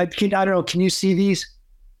cards, I don't know, can you see these?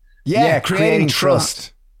 Yeah, creating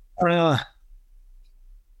trust.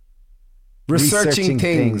 Researching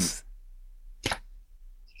things.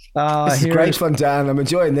 This is great fun, Dan. I'm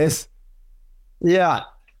enjoying this. Yeah.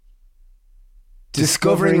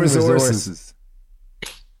 Discovering resources.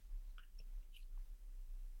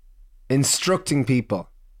 Instructing people.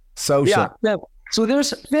 Social. Yeah. So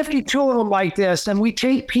there's 52 of them like this, and we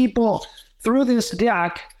take people through this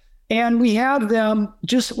deck, and we have them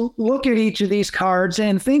just look at each of these cards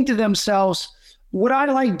and think to themselves, would I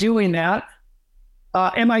like doing that?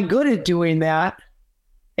 Am I good at doing that?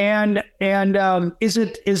 And does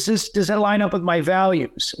it line up with my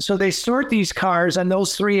values? So they sort these cards on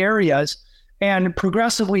those three areas and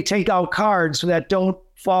progressively take out cards that don't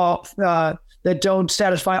fall, that don't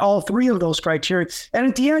satisfy all three of those criteria. And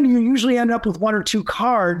at the end, you usually end up with one or two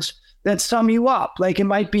cards that sum you up. Like it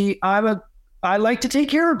might be, I like to take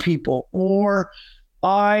care of people, or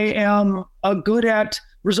I am good at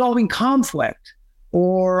resolving conflict,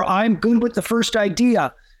 or I'm good with the first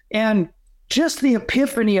idea. And just the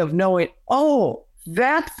epiphany of knowing, oh,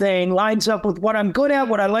 that thing lines up with what I'm good at,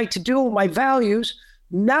 what I like to do, my values.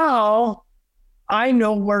 Now I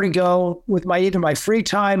know where to go with either my free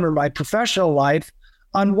time or my professional life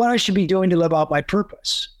on what I should be doing to live out my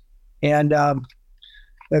purpose. And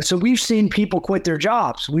so we've seen people quit their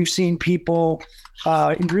jobs. We've seen people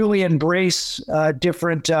really embrace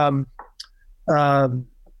different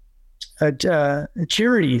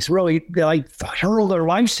charities, really like hurl their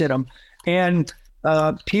lives at them. And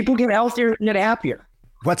people get healthier and get happier.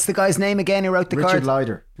 What's the guy's name again who wrote the card?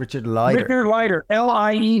 Richard Leider, Lieder.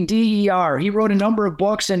 He wrote a number of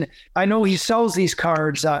books, and I know he sells these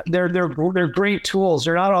cards. They're great tools.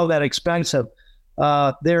 They're not all that expensive.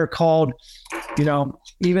 They're called,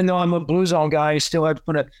 even though I'm a Blue Zone guy, I still have to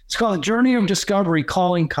put it. It's called Journey of Discovery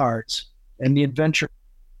Calling Cards and the Adventure.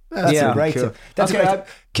 That's great. Cool. That's okay,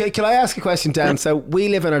 great. Can I ask a question, Dan? So we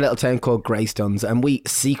live in a little town called Greystones, and we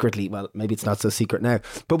secretly, well, maybe it's not so secret now,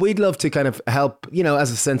 but we'd love to kind of help,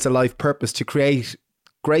 as a sense of life purpose, to create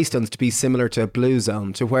Greystones to be similar to a Blue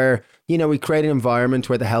Zone, to where, we create an environment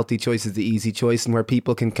where the healthy choice is the easy choice, and where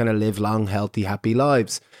people can kind of live long, healthy, happy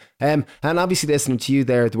lives. And obviously listening to you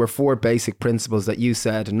there were 4 basic principles that you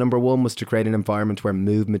said. And number 1 was to create an environment where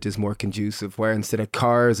movement is more conducive, where instead of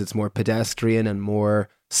cars, it's more pedestrian and more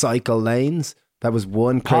cycle lanes. That was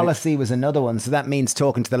one. Policy was another one. So that means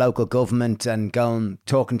talking to the local government and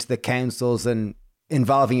talking to the councils and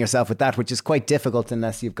involving yourself with that, which is quite difficult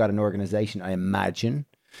unless you've got an organization, I imagine.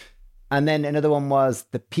 And then another one was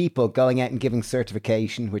the people going out and giving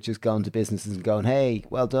certification, which is going to businesses and going, hey,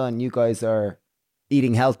 well done, you guys are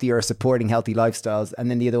eating healthy or supporting healthy lifestyles. And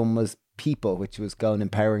then the other one was people, which was going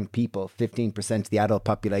empowering people, 15% of the adult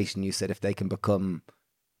population, you said, if they can become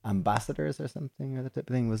ambassadors or something, or that type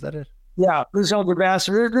of thing. Was that it? Yeah, Blue Zone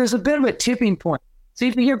ambassador. There's a bit of a tipping point. See,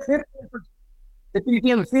 if you have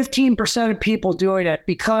 15% of people doing it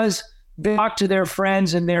because they talk to their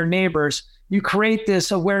friends and their neighbors, you create this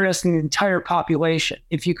awareness in the entire population.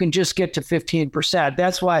 If you can just get to 15%,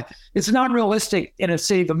 that's why it's not realistic in a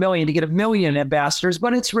city of 1 million to get 1 million ambassadors,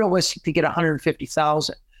 but it's realistic to get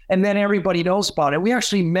 150,000. And then everybody knows about it. We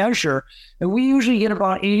actually measure, and we usually get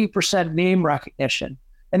about 80% name recognition.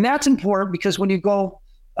 And that's important because when you go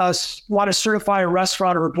want to certify a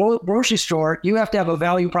restaurant or a grocery store, you have to have a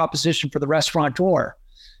value proposition for the restaurateur.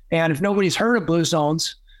 And if nobody's heard of Blue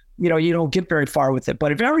Zones, you don't get very far with it.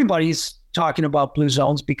 But if everybody's talking about Blue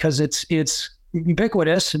Zones because it's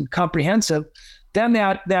ubiquitous and comprehensive, then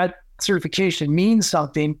that certification means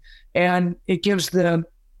something, and it gives the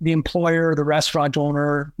employer, the restaurant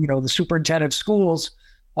owner, the superintendent of schools,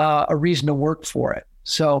 a reason to work for it.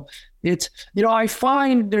 So it's, I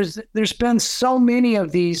find there's been so many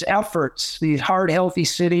of these efforts, these hard, healthy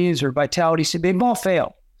cities or vitality cities, they've all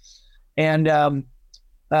failed. And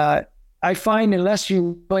I find unless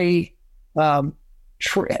you really have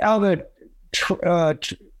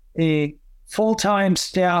a full-time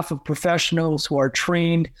staff of professionals who are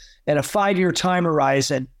trained at a 5-year time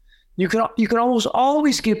horizon, you can almost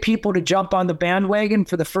always get people to jump on the bandwagon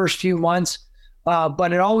for the first few months,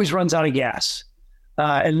 but it always runs out of gas.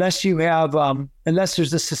 Unless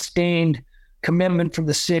there's a sustained commitment from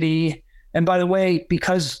the city. And by the way,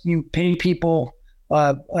 because you pay people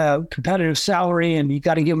a competitive salary and you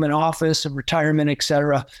got to give them an office and retirement, et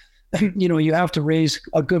cetera, you have to raise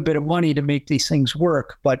a good bit of money to make these things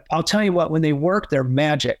work. But I'll tell you what, when they work, they're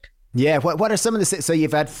magic. Yeah. What are some of the, so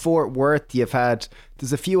you've had Fort Worth,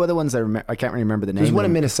 there's a few other ones I can't really remember the name. There's one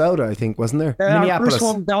in Minnesota, I think, wasn't there? Minneapolis.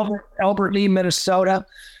 First one, Albert Lee, Minnesota,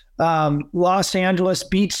 Los Angeles,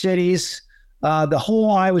 beach cities. The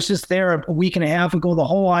whole, I was just there a week and a half ago, the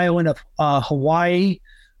whole island of Hawaii,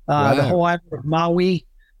 Wow. the whole island of Maui,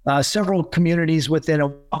 several communities within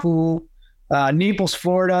Oahu, Naples,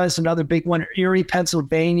 Florida is another big one, Erie,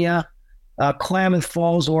 Pennsylvania, Klamath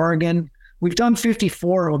Falls, Oregon. We've done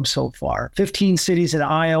 54 of them so far, 15 cities in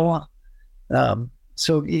Iowa.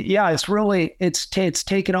 So yeah, it's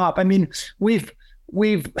taken off. I mean, we've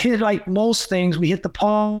hit, like most things, we hit the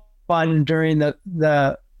pause button during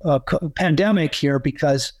the pandemic here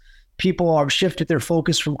because people have shifted their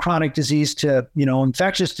focus from chronic disease to,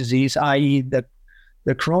 infectious disease, i.e. the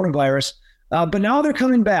coronavirus. But now they're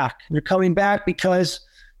coming back. They're coming back because,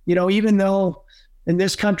 even though in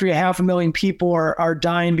this country, 500,000 people are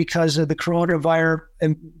dying because of the coronavirus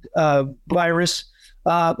virus,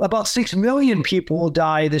 about 6 million people will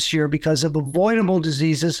die this year because of avoidable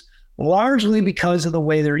diseases, largely because of the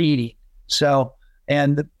way they're eating. So,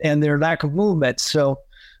 and their lack of movement. So,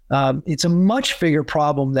 it's a much bigger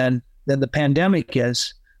problem than the pandemic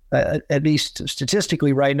is. At least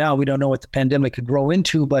statistically, right now, we don't know what the pandemic could grow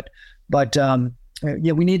into. But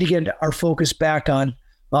we need to get our focus back on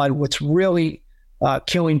what's really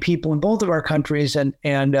killing people in both of our countries and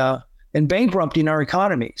bankrupting our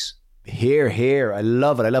economies. Here. I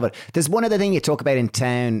love it. There's one other thing you talk about in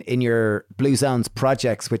town in your Blue Zones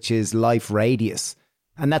projects, which is life radius.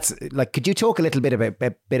 And that's like, could you talk a little bit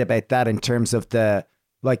about that in terms of the,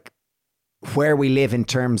 like, where we live in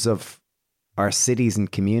terms of our cities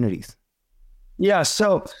and communities? Yeah.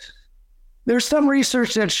 So there's some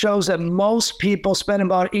research that shows that most people spend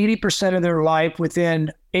about 80% of their life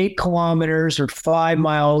within 8 kilometers or 5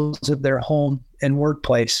 miles of their home and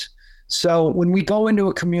workplace. So when we go into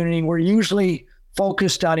a community, we're usually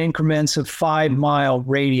focused on increments of 5-mile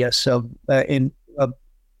radius of in a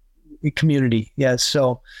community. Yes.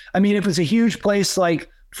 So, I mean, if it's a huge place like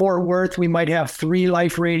Fort Worth, we might have 3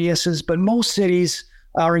 life radiuses, but most cities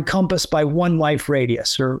are encompassed by 1 life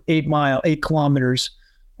radius or 8 kilometers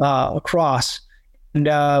across.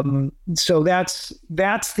 And so that's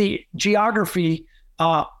the geography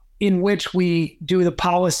in which we do the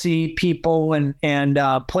policy, people, and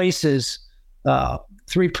places,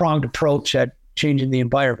 3-pronged approach at changing the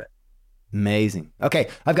environment. Amazing. Okay,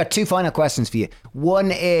 I've got 2 final questions for you.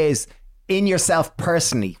 One is, in yourself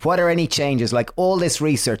personally, what are any changes? Like all this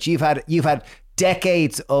research, you've had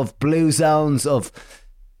decades of Blue Zones, of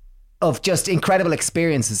just incredible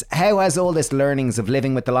experiences. How has all this learnings of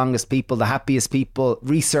living with the longest people, the happiest people,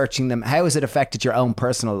 researching them, how has it affected your own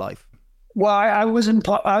personal life? Well, I was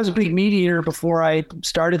a big meat eater before I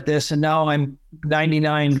started this, and now I'm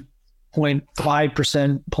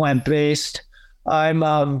 99.5% plant-based. I'm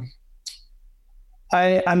a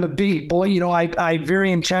big boy. I very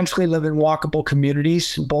intentionally live in walkable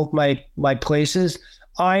communities in both my places.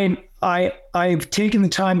 I've taken the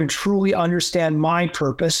time to truly understand my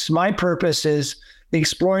purpose. My purpose is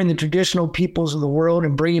exploring the traditional peoples of the world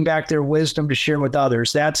and bringing back their wisdom to share with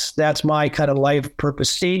others. That's my kind of life purpose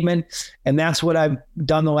statement. And that's what I've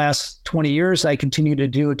done the last 20 years. I continue to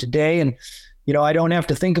do it today. And, I don't have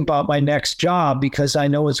to think about my next job because I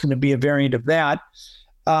know it's going to be a variant of that.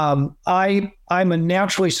 I'm a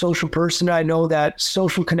naturally social person. I know that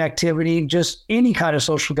social connectivity, just any kind of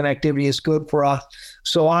social connectivity, is good for us.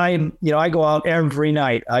 So I go out every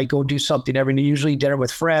night. I go do something every night, usually dinner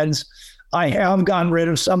with friends. I have gotten rid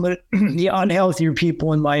of some of the unhealthier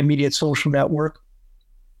people in my immediate social network.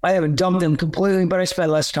 I haven't dumped them completely, but I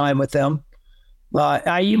spend less time with them.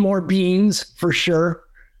 I eat more beans for sure.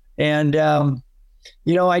 And, I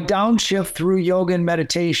downshift through yoga and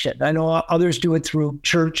meditation. I know others do it through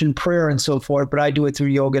church and prayer and so forth, but I do it through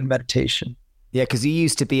yoga and meditation. Yeah, because you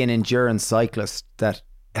used to be an endurance cyclist that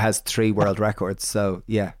has 3 world records. So,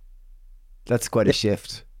 yeah, that's quite a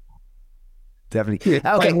shift. Definitely.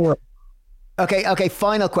 Okay.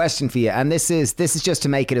 Final question for you. And this is just to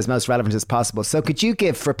make it as most relevant as possible. So could you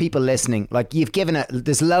give, for people listening, like you've given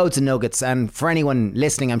there's loads of nuggets, and for anyone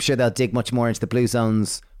listening, I'm sure they'll dig much more into the Blue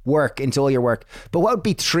Zones work, into all your work. But what would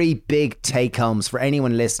be 3 big take homes for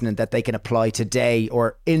anyone listening that they can apply today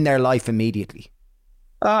or in their life immediately?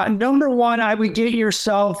 Number 1, I would get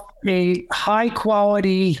yourself a high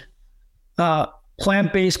quality,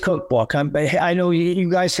 plant-based cookbook. I know you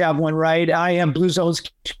guys have one, right? I have Blue Zones.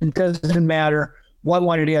 It doesn't matter what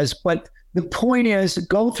one it is. But the point is,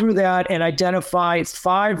 go through that and identify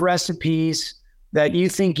 5 recipes that you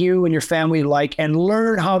think you and your family like, and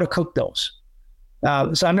learn how to cook those.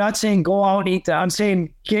 So I'm not saying go out and eat that. I'm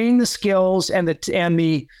saying gain the skills and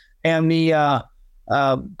the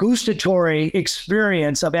gustatory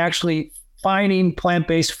experience of actually finding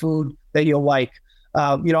plant-based food that you'll like.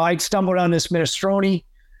 I stumbled on this minestrone.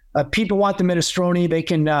 People want the minestrone.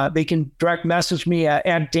 They can direct message me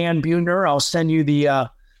at Dan Buettner. I'll send you the.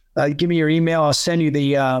 Give me your email. I'll send you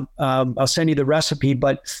the recipe.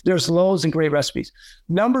 But there's loads and great recipes.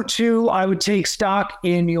 Number 2, I would take stock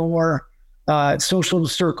in your social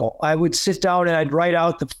circle. I would sit down and I'd write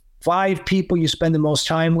out the 5 people you spend the most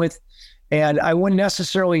time with. And I wouldn't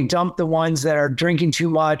necessarily dump the ones that are drinking too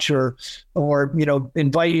much or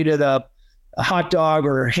invite you to the hot dog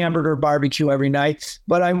or hamburger barbecue every night.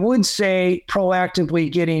 But I would say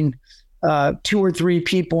proactively getting 2 or 3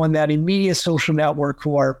 people in that immediate social network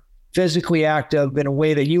who are physically active in a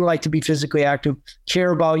way that you like to be physically active,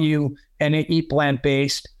 care about you, and eat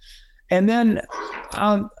plant-based. And then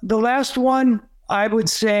the last one, I would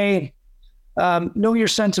say, know your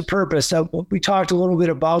sense of purpose. We talked a little bit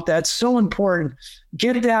about that. So important.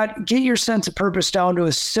 Get your sense of purpose down to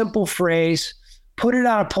a simple phrase. Put it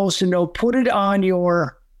on a Post-it note. Put it on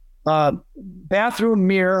your bathroom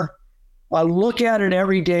mirror. Look at it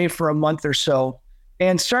every day for a month or so,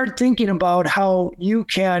 and start thinking about how you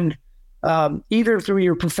can, either through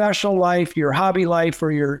your professional life, your hobby life,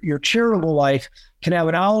 or your charitable life, can have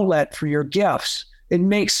an outlet for your gifts. It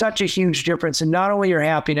makes such a huge difference in not only your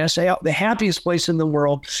happiness. The happiest place in the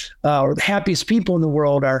world, or the happiest people in the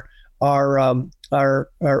world, are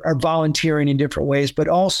volunteering in different ways, but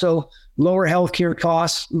also lower healthcare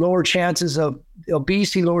costs, lower chances of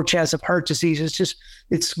obesity, lower chance of heart disease.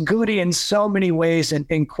 It's good in so many ways, and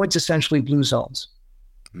quintessentially blue zones.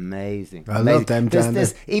 Amazing. I love them.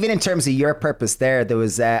 Even in terms of your purpose there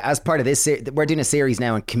was, as part of this, we're doing a series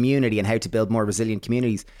now on community and how to build more resilient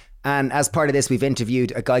communities. And as part of this, we've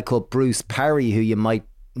interviewed a guy called Bruce Parry, who you might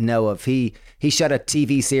know of. He shot a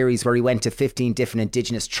TV series where he went to 15 different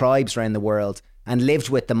indigenous tribes around the world and lived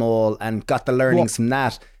with them all and got the learnings from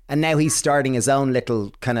that. And now he's starting his own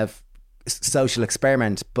little kind of social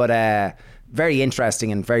experiment, but very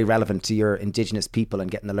interesting and very relevant to your indigenous people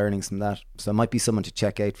and getting the learnings from that. So it might be someone to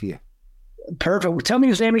check out for you. Perfect. Tell me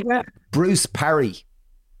his name again. Bruce Parry.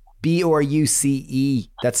 Bruce.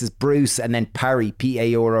 That's his Bruce, and then Parry,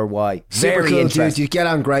 Paurry. Super cool dude. You get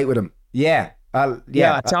on great with him. Yeah.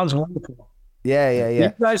 Yeah, it sounds wonderful. Yeah.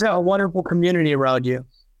 You guys have a wonderful community around you.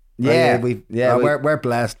 Yeah, we're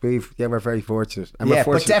blessed. We're very fortunate. And we're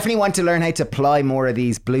fortunate. But definitely want to learn how to apply more of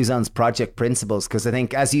these Blue Zones project principles, because I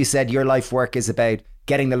think, as you said, your life work is about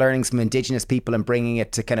getting the learnings from indigenous people and bringing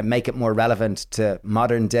it to kind of make it more relevant to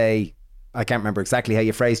modern day. I can't remember exactly how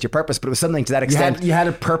you phrased your purpose, but it was something to that extent. You had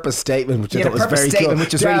a purpose statement, which I thought was very cool.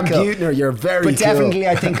 Which was really cool. Buettner, you're very But cool. definitely,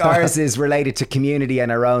 I think ours is related to community and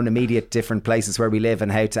our own immediate different places where we live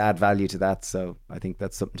and how to add value to that. So I think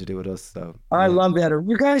that's something to do with us. So I love that.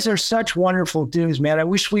 You guys are such wonderful dudes, man. I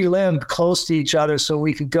wish we lived close to each other so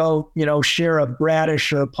we could go, share a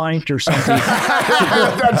radish or a pint or something.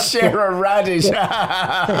 Don't share a radish.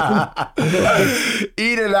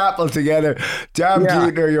 Eat an apple together. Dan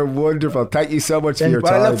Buettner, you're wonderful. Thank you so much for your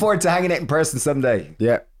time. I look forward to hanging out in person someday.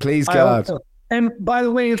 Yeah, please God. And by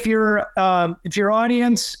the way, if your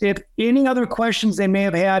audience, if any other questions they may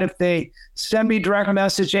have had, if they send me a direct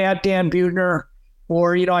message at Dan Buettner,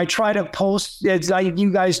 or I try to post, as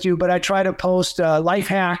you guys do, but I try to post life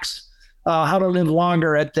hacks, how to live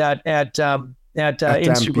longer at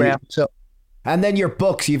Instagram. So. And then your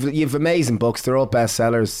books, you've amazing books. They're all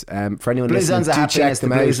bestsellers. For anyone Blue listening, Zones of Happiness, the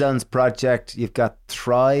Blue out. Zones Project. You've got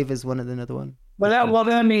Thrive is another one. Well,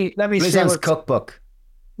 let me Blue say Zones Cookbook.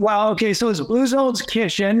 Well, okay, so it's Blue Zones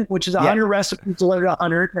Kitchen, which is 100 recipes delivered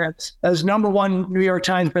 100. That's #1 New York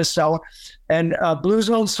Times bestseller. And Blue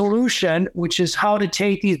Zones Solution, which is how to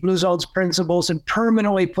take these Blue Zones principles and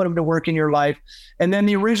permanently put them to work in your life. And then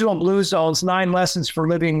the original Blue Zones, 9 Lessons for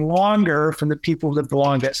Living Longer from the people who live the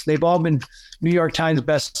longest. They've all been New York Times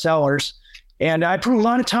bestsellers. And I put a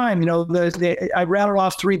lot of time, I rattled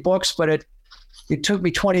off 3 books, but it took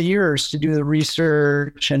me 20 years to do the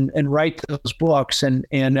research and write those books. And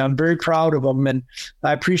I'm very proud of them. And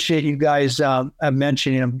I appreciate you guys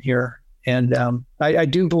mentioning them here. And I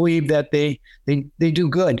do believe that they do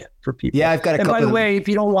good for people. Yeah, I've got a couple. And by the way, if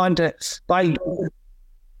you don't want to buy,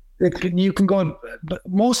 you can go.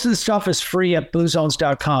 Most of the stuff is free at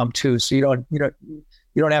bluezones.com too. So you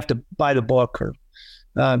don't have to buy the book, or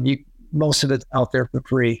most of it's out there for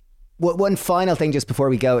free. One final thing just before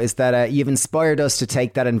we go is that you've inspired us to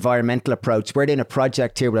take that environmental approach. We're doing a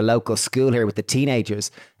project here with a local school here with the teenagers.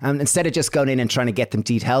 And instead of just going in and trying to get them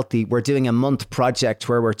to eat healthy, we're doing a month project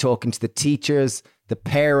where we're talking to the teachers, the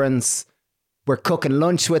parents, we're cooking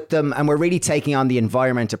lunch with them, and we're really taking on the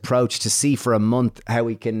environment approach to see for a month how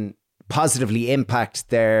we can positively impact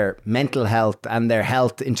their mental health and their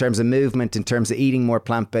health in terms of movement, in terms of eating more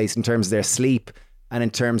plant-based, in terms of their sleep, and in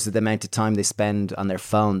terms of the amount of time they spend on their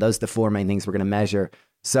phone. Those are the 4 main things we're going to measure.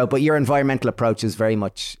 So, but your environmental approach has very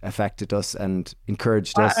much affected us and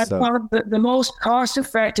encouraged us. I found the most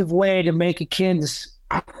cost-effective way to make a kid's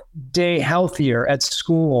day healthier at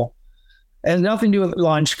school, and nothing to do with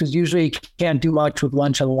lunch, because usually you can't do much with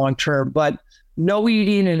lunch on the long term, but no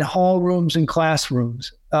eating in hall rooms and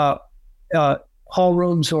classrooms, hall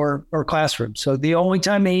rooms or classrooms. So the only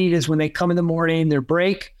time they eat is when they come in the morning, their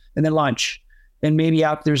break, and then lunch. And maybe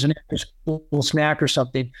after there's an after school snack or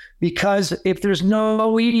something. Because if there's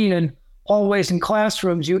no eating in hallways and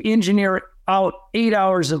classrooms, you engineer out 8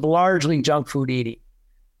 hours of largely junk food eating.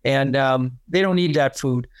 And they don't need that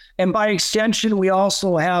food. And by extension, we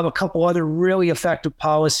also have a couple other really effective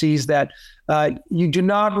policies that you do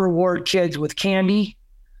not reward kids with candy.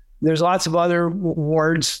 There's lots of other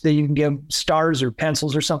rewards that you can give, stars or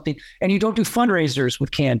pencils or something. And you don't do fundraisers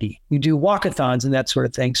with candy. You do walkathons and that sort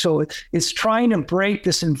of thing. So it's trying to break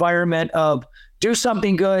this environment of do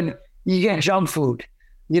something good, you get junk food.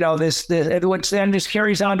 This which then just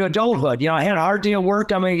carries on to adulthood. I had a hard day at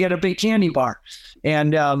work, I'm going to get a big candy bar.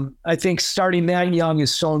 And I think starting that young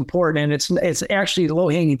is so important. And it's actually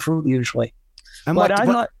low-hanging fruit usually. And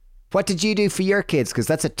what did you do for your kids? Because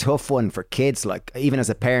that's a tough one for kids. Like, even as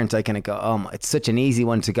a parent, I kind of go, it's such an easy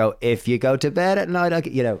one to go, if you go to bed at night,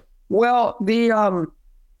 Well,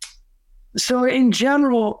 so in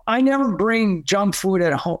general, I never bring junk food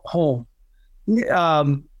at home.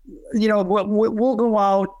 We'll go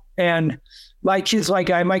out, and my kids,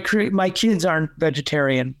 my kids aren't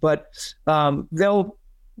vegetarian, but they'll,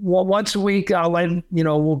 once a week,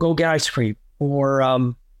 we'll go get ice cream,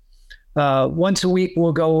 or once a week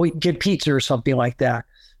we'll go get pizza or something like that.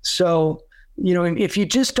 So, if you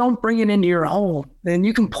just don't bring it into your home, then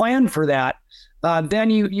you can plan for that. Then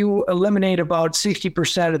you eliminate about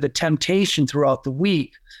 60% of the temptation throughout the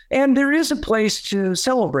week. And there is a place to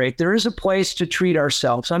celebrate. There is a place to treat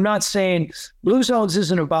ourselves. I'm not saying Blue Zones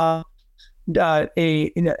isn't about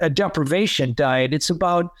a deprivation diet. It's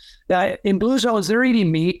about, in Blue Zones, they're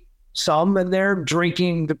eating meat, some, and they're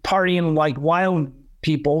drinking, the partying like wild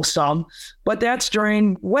people, some, but that's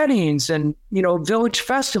during weddings and, village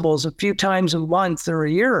festivals a few times a month or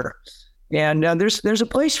a year. And there's a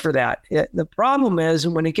place for that. The problem is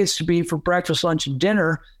when it gets to be for breakfast, lunch, and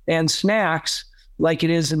dinner and snacks, like it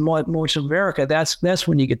is in most of America, that's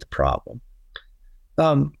when you get the problem.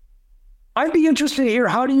 I'd be interested to hear,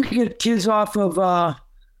 how do you get kids off of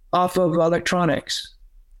electronics?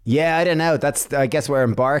 Yeah, I don't know. I guess we're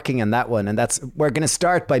embarking on that one, and we're going to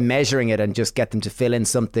start by measuring it and just get them to fill in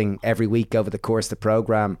something every week over the course of the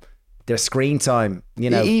program. Their screen time,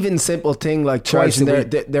 even simple thing like choosing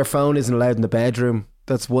their phone isn't allowed in the bedroom.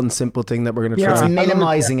 That's one simple thing that we're going to try. It's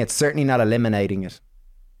minimizing it, certainly not eliminating it.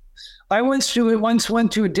 I once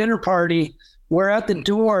went to a dinner party where at the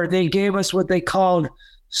door they gave us what they called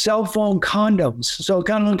cell phone condoms. So it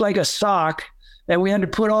kind of looked like a sock, and we had to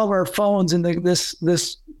put all of our phones in this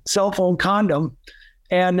cell phone condom,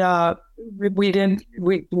 and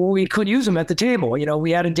we could use them at the table.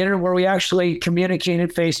 We had a dinner where we actually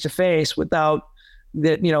communicated face to face without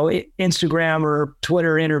Instagram or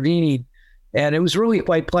Twitter intervening, and it was really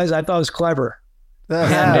quite pleasant. I thought it was clever.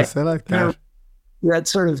 Yes, I like that. That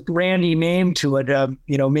sort of randy name to it,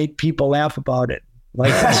 made people laugh about it.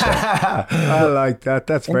 I like that.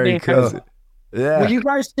 That's very cool. Yeah. Will you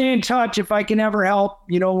guys stay in touch if I can ever help?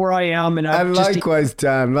 You know where I am, and likewise,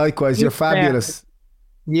 Dan. Likewise, you're fabulous.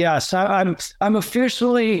 Yes, I'm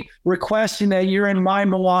officially requesting that you're in my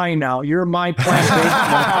Malai now. You're my plant-based.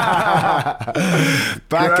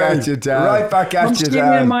 Back at you, Dan. Right back at you, Dan. Come see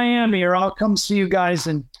me in Miami, or I'll come see you guys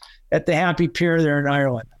at the Happy Pier there in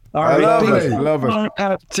Ireland. All right, love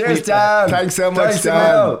it. Cheers, Dan. Thanks so much,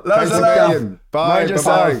 Dan. Thanks a million.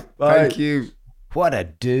 Bye. Thank you. What a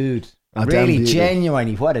dude. Really,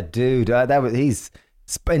 genuinely, what a dude. He's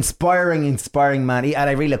inspiring man. And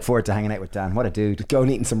I really look forward to hanging out with Dan. What a dude. Go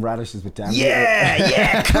and eating some radishes with Dan.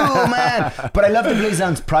 Yeah, cool, man. But I love the Blue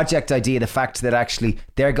Zones project idea, the fact that actually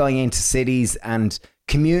they're going into cities and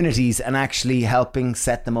communities and actually helping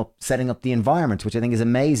setting up the environment, which I think is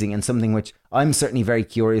amazing, and something which I'm certainly very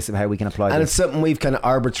curious of how we can apply. And it's something we've kind of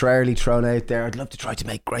arbitrarily thrown out there. I'd love to try to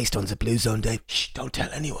make Greystones a Blue Zone Day. Shh, don't tell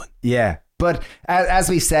anyone. Yeah. But as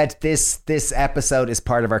we said, this episode is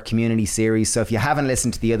part of our community series. So if you haven't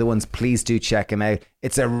listened to the other ones, please do check them out.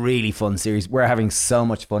 It's a really fun series. We're having so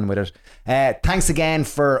much fun with it. Thanks again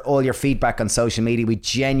for all your feedback on social media. We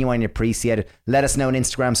genuinely appreciate it. Let us know in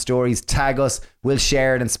Instagram stories. Tag us. We'll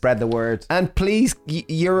share it and spread the word. And please,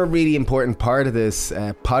 you're a really important part of this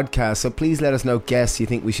podcast. So please let us know guests you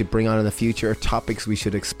think we should bring on in the future or topics we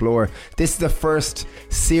should explore. This is the first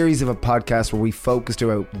series of a podcast where we focused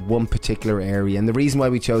about one particular area. And the reason why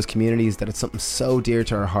we chose community is that it's something so dear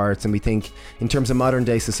to our hearts. And we think in terms of modern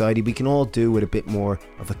day society, we can all do with a bit more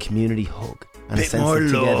of a community hug and a sense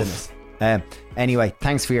of togetherness. Anyway,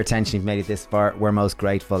 thanks for your attention. You've made it this far. We're most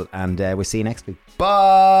grateful, and we'll see you next week.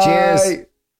 Bye. Cheers.